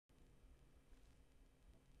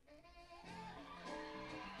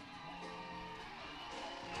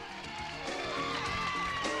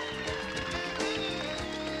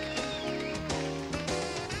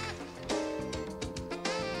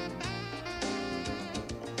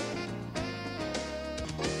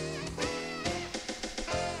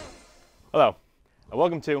Hello, and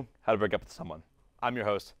welcome to How to Break Up with Someone. I'm your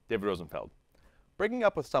host, David Rosenfeld. Breaking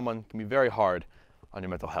up with someone can be very hard on your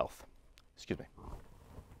mental health. Excuse me.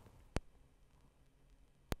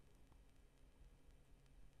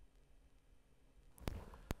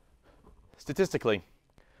 Statistically,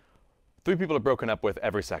 3 people are broken up with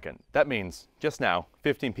every second. That means, just now,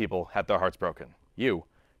 15 people had their hearts broken. You,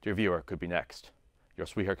 dear viewer, could be next. Your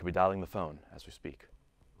sweetheart could be dialing the phone as we speak.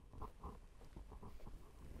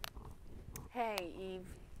 Hey, Eve.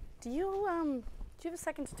 Do you have a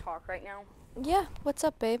second to talk right now? Yeah, what's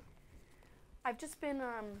up, babe? I've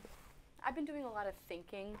been doing a lot of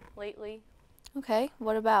thinking lately. Okay,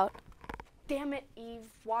 what about? Damn it, Eve.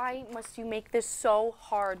 Why must you make this so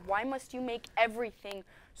hard? Why must you make everything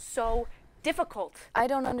so difficult? I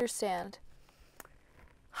don't understand.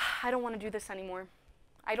 I don't want to do this anymore.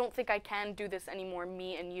 I don't think I can do this anymore,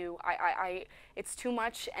 me and you. It's too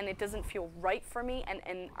much and it doesn't feel right for me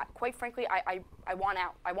and quite frankly, I want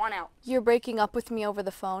out. I want out. You're breaking up with me over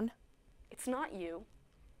the phone? It's not you.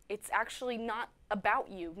 It's actually not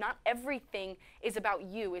about you. Not everything is about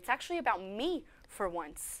you. It's actually about me for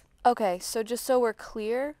once. Okay, so just so we're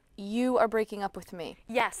clear, you are breaking up with me.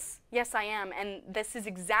 Yes, I am. And this is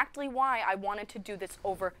exactly why I wanted to do this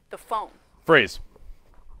over the phone. Freeze.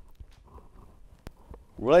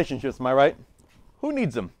 Relationships, am I right? Who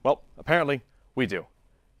needs them? Well, apparently we do.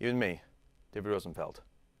 Even me, David Rosenfeld.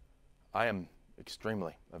 I am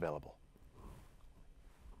extremely available.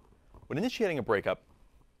 When initiating a breakup,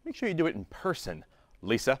 make sure you do it in person,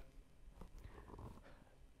 Lisa.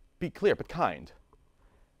 Be clear but kind.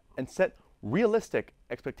 And set realistic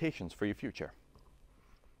expectations for your future.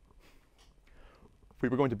 We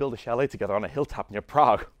were going to build a chalet together on a hilltop near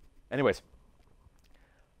Prague. Anyways,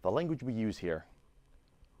 the language we use here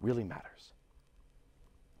really matters.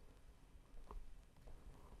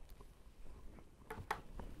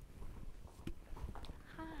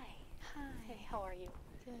 Hi. Hey, how are you?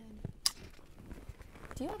 Good.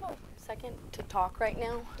 Do you have a second to talk right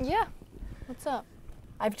now? Yeah, what's up?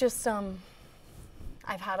 I've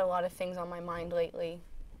had a lot of things on my mind lately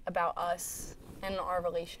about us and our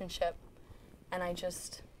relationship. And I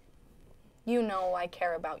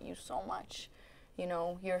care about you so much. You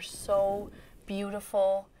know, you're so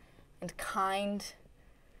beautiful and kind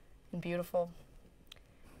and beautiful.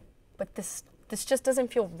 But this just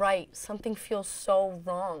doesn't feel right. Something feels so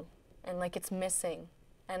wrong and like it's missing.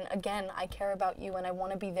 And again, I care about you and I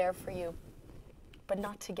want to be there for you, but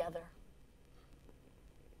not together.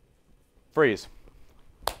 Freeze.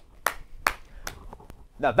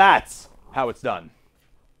 Now that's how it's done.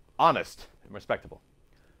 Honest and respectable.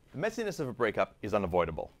 The messiness of a breakup is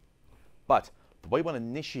unavoidable. But the way one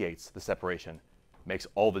initiates the separation makes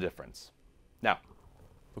all the difference. Now,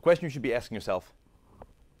 the question you should be asking yourself,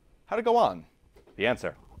 how to go on? The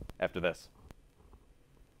answer after this.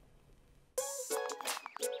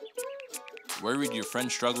 Worried your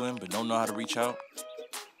friend's struggling but don't know how to reach out?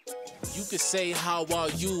 You could say, how are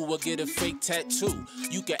you, or get a fake tattoo.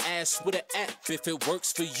 You could ask with an app if it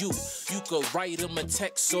works for you. You could write them a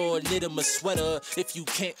text or knit them a sweater. If you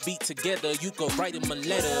can't be together, you could write them a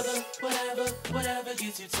letter. Whatever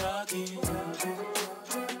gets you talking.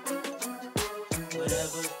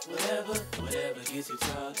 Whatever gets you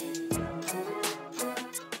talking.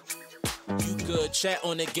 You could chat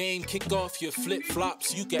on the game, kick off your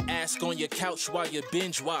flip-flops. You could ask on your couch while you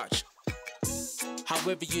binge watch.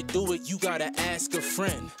 However you do it, you gotta ask a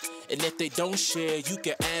friend. And if they don't share, you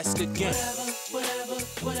can ask again.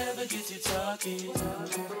 Whatever gets you talking.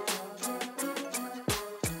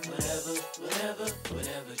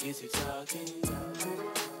 Whatever gets you talking.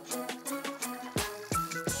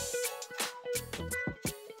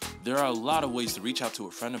 There are a lot of ways to reach out to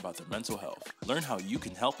a friend about their mental health. Learn how you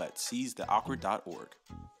can help at seizetheawkward.org.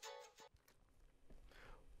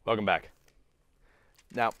 Welcome back.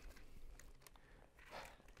 Now,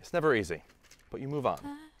 it's never easy, but you move on.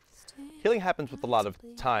 Healing happens with a lot of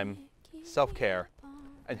time, self-care,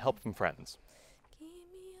 and help from friends.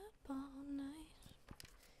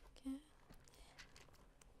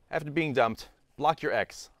 After being dumped, block your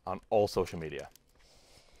ex on all social media.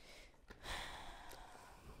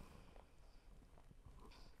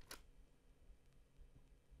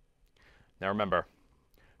 Now remember,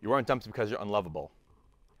 you weren't dumped because you're unlovable.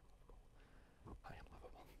 I am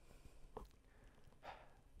lovable.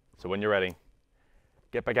 So when you're ready,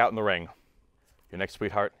 get back out in the ring. Your next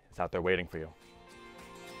sweetheart is out there waiting for you.